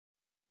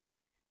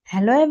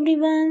Hello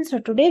everyone. So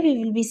today we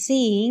will be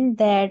seeing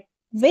that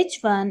which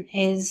one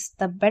is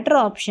the better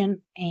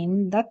option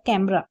in the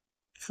camera.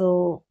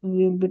 So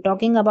we will be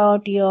talking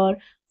about your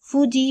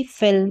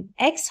Fujifilm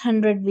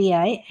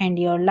X100VI and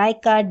your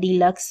Leica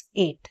D-LUX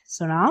 8.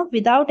 So now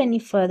without any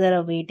further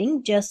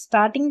awaiting, just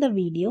starting the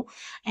video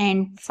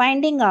and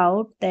finding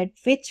out that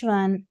which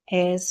one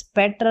is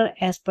better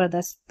as per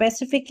the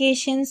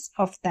specifications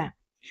of them.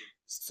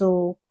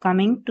 So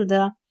coming to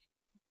the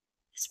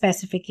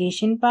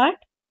specification part.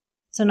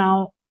 So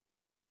now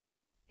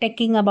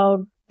talking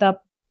about the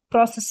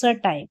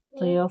processor type.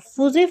 So your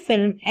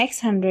Fujifilm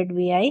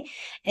X100VI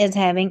is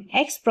having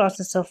X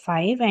processor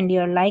 5 and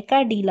your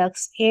Leica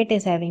D-LUX 8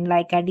 is having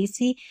Leica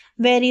DC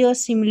Vario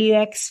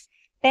Simulux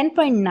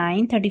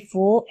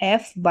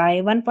 10.934f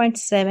by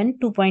 1.7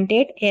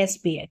 2.8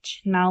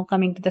 ASPH. Now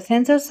coming to the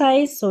sensor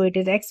size, so it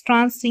is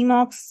X-trans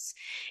CMOS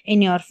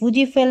in your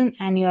Fujifilm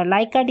and your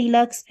Leica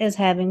D-LUX is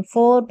having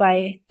 4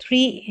 by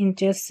 3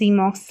 inches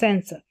CMOS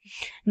sensor.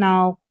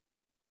 Now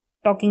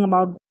talking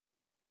about,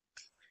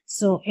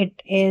 so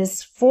it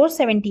is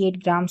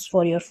 478 grams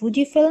for your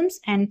Fujifilms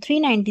and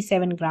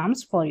 397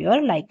 grams for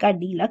your Leica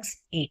D-LUX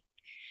 8.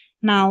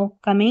 Now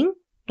coming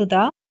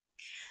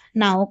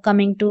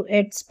to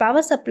its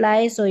power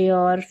supply, so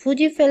your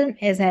Fujifilm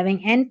is having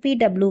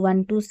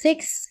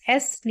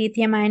NPW126S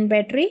lithium ion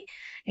battery.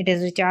 It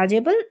is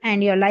rechargeable,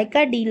 and your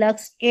Leica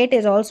D-LUX 8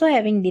 is also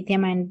having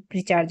lithium ion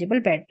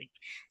rechargeable battery.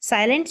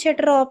 Silent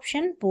shutter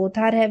option, both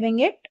are having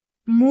it.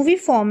 Movie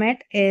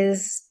format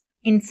is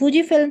in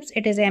Fujifilms,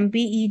 it is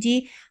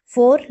MPEG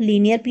 4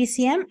 linear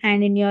PCM,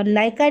 and in your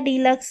Leica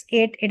D-LUX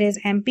 8, it is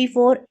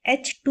MP4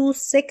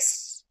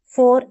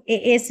 H.264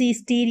 AAC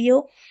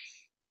stereo.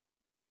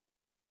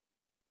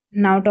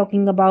 Now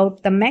talking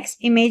about the max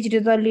image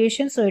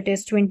resolution, so it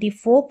is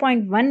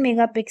 24.1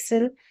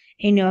 megapixel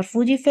in your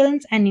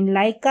Fujifilms, and in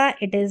Leica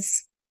it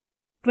is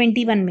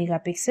 21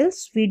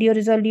 megapixels. Video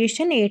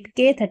resolution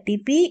 8K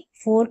 30p,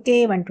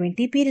 4K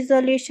 120p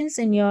resolutions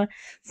in your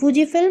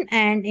Fujifilm,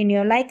 and in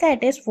your Leica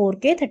it is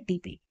 4K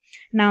 30p.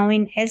 Now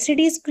in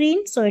LCD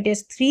screen, so it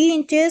is 3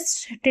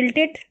 inches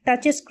tilted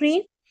touch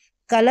screen,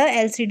 color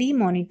LCD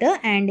monitor,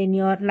 and in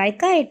your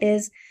Leica it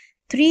is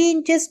 3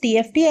 inches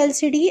TFT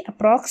LCD,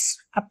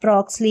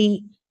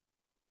 approximately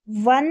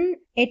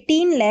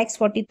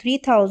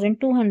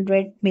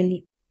 118,43,200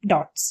 milli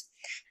dots.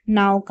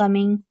 Now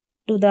coming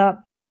to the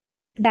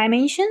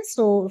dimensions,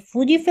 so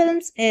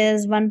Fujifilms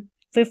is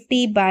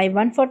 150 by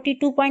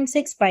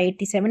 142.6 by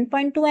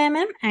 87.2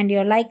 mm, and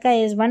your Leica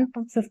is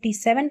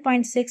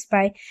 157.6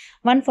 by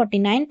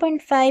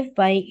 149.5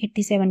 by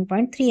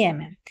 87.3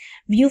 mm.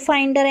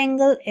 Viewfinder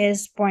angle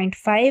is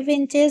 0.5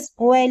 inches,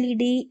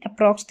 OLED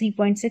approx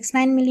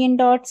 3.69 million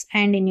dots,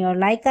 and in your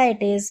Leica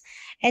it is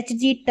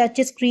HG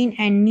touchscreen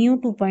and new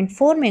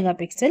 2.4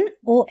 megapixel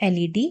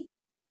OLED.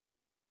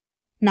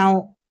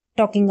 Now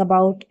talking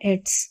about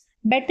its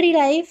battery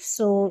life,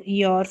 so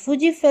your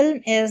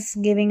Fujifilm is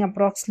giving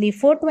approximately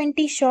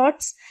 420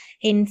 shots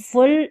in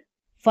full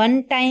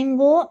one time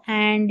go,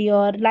 and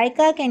your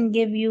Leica can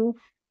give you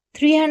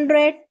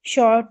 300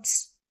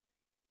 shots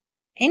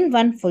in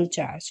one full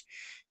charge.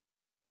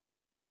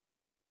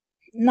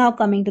 Now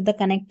coming to the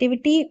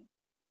connectivity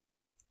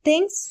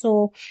things,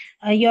 so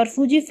your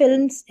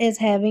Fujifilms is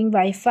having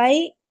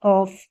Wi-Fi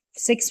of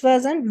 6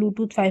 version,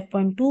 Bluetooth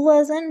 5.2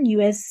 version,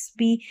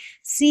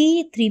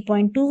 USB-C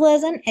 3.2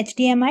 version,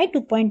 HDMI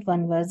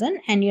 2.1 version,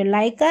 and your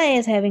Leica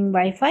is having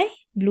Wi-Fi,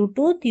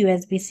 Bluetooth,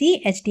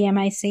 USB-C,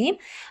 HDMI same,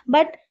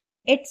 but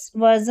its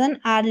version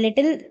are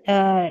little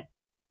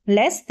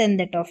less than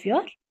that of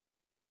your,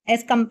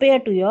 as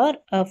compared to your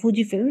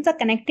Fujifilms. The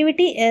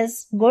connectivity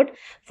is good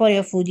for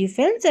your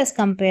Fujifilms as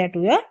compared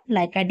to your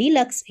Leica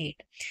D-LUX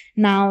 8.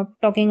 Now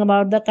talking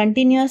about the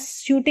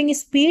continuous shooting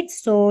speed,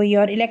 so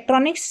your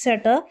electronic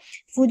shutter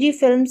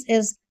Fujifilms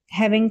is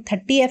having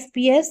 30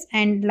 fps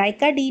and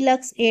Leica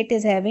D-LUX 8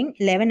 is having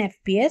 11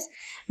 fps.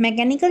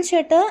 Mechanical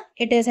shutter,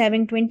 it is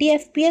having 20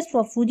 fps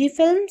for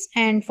Fujifilms,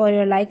 and for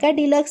your Leica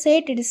D-LUX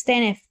 8 it is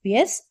 10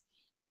 fps.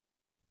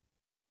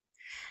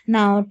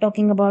 Now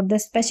talking about the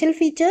special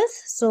features,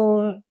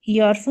 so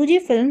your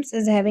Fujifilms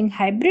is having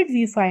hybrid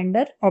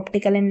viewfinder,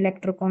 optical and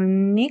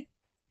electronic,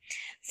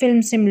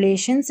 film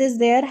simulations is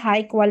there,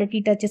 high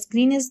quality touch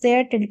screen is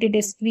there, tilted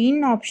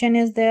screen option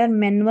is there,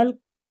 manual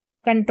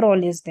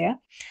control is there.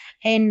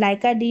 In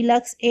Leica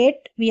D-LUX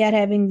 8 we are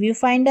having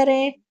viewfinder,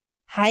 a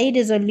high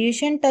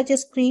resolution touch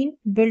screen,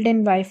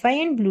 built-in Wi-Fi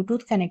and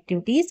Bluetooth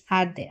connectivities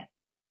are there.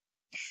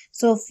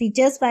 So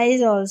features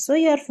wise also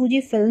your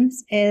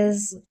Fujifilms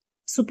is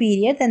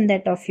superior than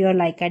that of your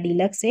Leica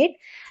D-LUX 8.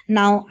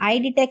 Now eye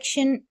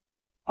detection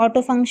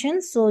auto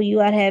function, so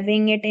you are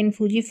having it in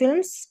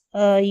Fujifilms,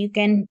 you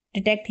can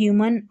detect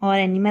human or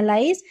animal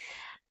eyes,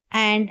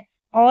 and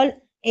all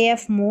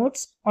AF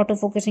modes,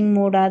 autofocusing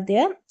mode are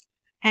there.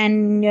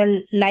 And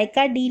your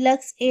Leica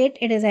D-LUX 8,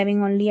 it is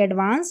having only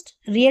advanced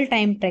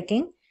real-time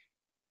tracking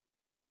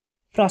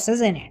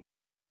process in it.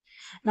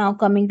 Now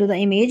coming to the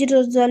image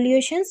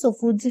resolution, so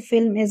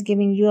Fujifilm is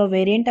giving you a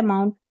variant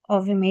amount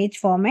of image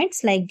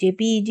formats like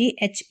JPEG,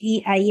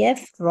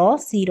 HEIF, RAW,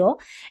 CRAW,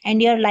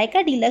 and your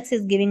Leica D-LUX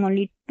is giving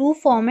only two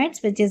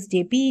formats, which is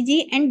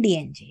JPEG and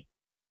DNG.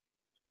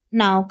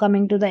 Now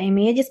coming to the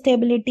image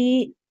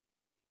stability,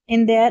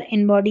 in their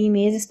Inbody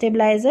image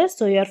stabilizer,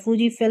 so your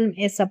Fujifilm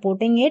is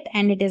supporting it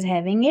and it is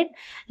having it.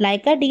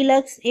 Leica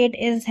D-LUX, it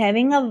is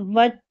having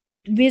a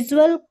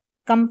visual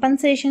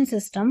compensation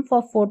system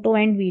for photo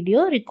and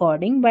video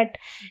recording, but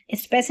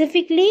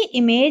specifically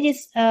image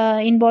is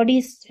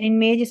Inbody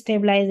image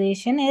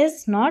stabilization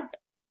is not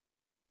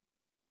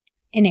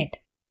in it.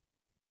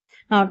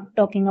 Now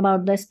talking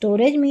about the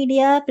storage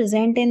media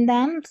present in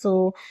them,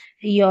 so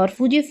your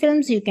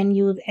Fujifilms, you can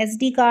use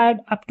SD card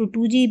up to 2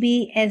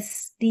 GB,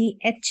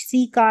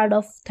 SDHC card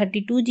of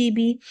 32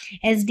 GB,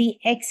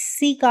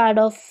 SDXC card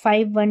of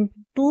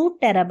 512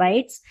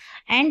 terabytes,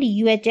 and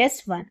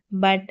UHS 1.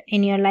 But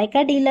in your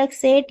Leica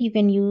D-LUX set, you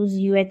can use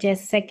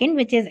UHS 2nd,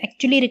 which is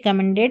actually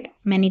recommended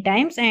many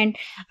times. And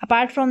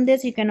apart from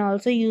this, you can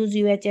also use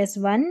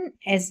UHS 1,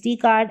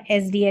 SD card,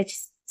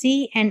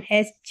 SDHC, and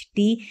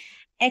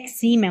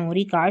XC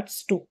memory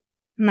cards too.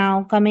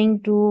 Now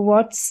coming to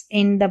what's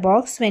in the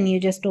box when you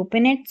just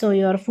open it. So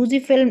your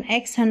Fujifilm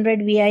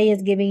X100VI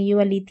is giving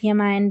you a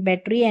lithium ion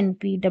battery and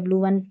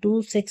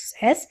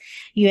PW126S,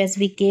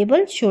 USB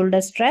cable, shoulder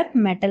strap,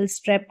 metal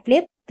strap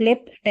clip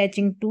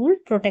attaching tool,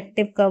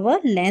 protective cover,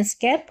 lens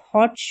cap,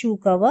 hot shoe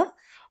cover,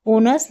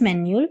 owner's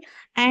manual,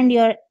 and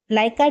your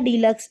Leica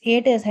D-LUX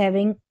 8 is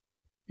having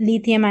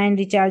lithium ion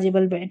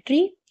rechargeable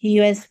battery,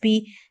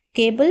 USB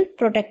cable,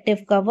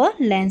 protective cover,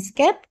 lens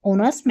cap,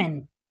 owner's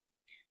manual.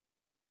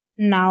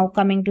 Now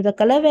coming to the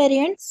color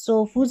variants.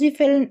 So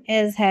Fujifilm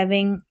is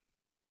having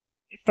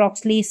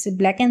approximately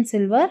black and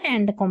silver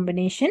and a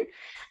combination,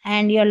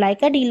 and your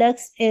Leica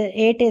D-LUX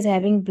 8 is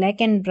having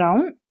black and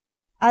brown.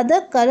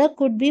 Other color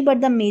could be,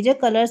 but the major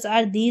colors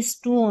are these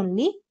two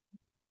only.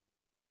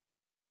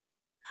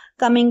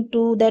 Coming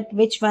to that,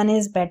 which one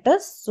is better?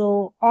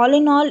 So all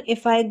in all,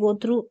 if I go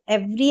through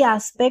every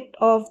aspect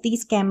of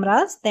these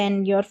cameras,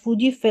 then your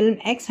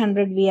Fujifilm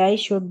X100VI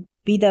should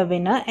be the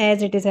winner,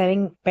 as it is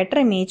having better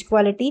image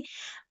quality,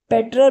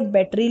 better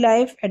battery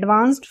life,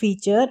 advanced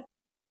feature,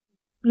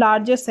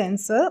 larger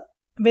sensor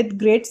with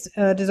great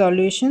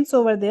resolutions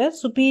over there,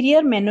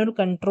 superior manual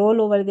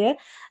control over there,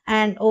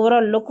 and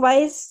overall look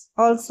wise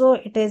also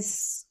it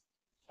is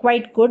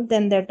quite good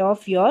than that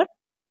of your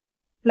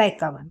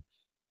Leica one.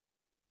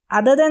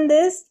 Other than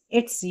this,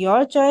 it's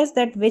your choice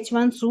that which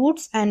one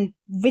suits and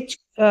which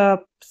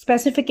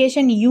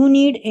specification you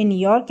need in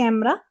your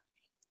camera.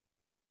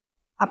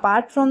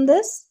 Apart from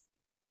this,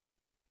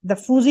 the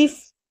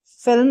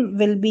Fujifilm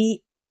will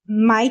be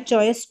my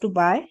choice to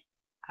buy.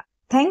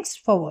 Thanks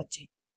for watching.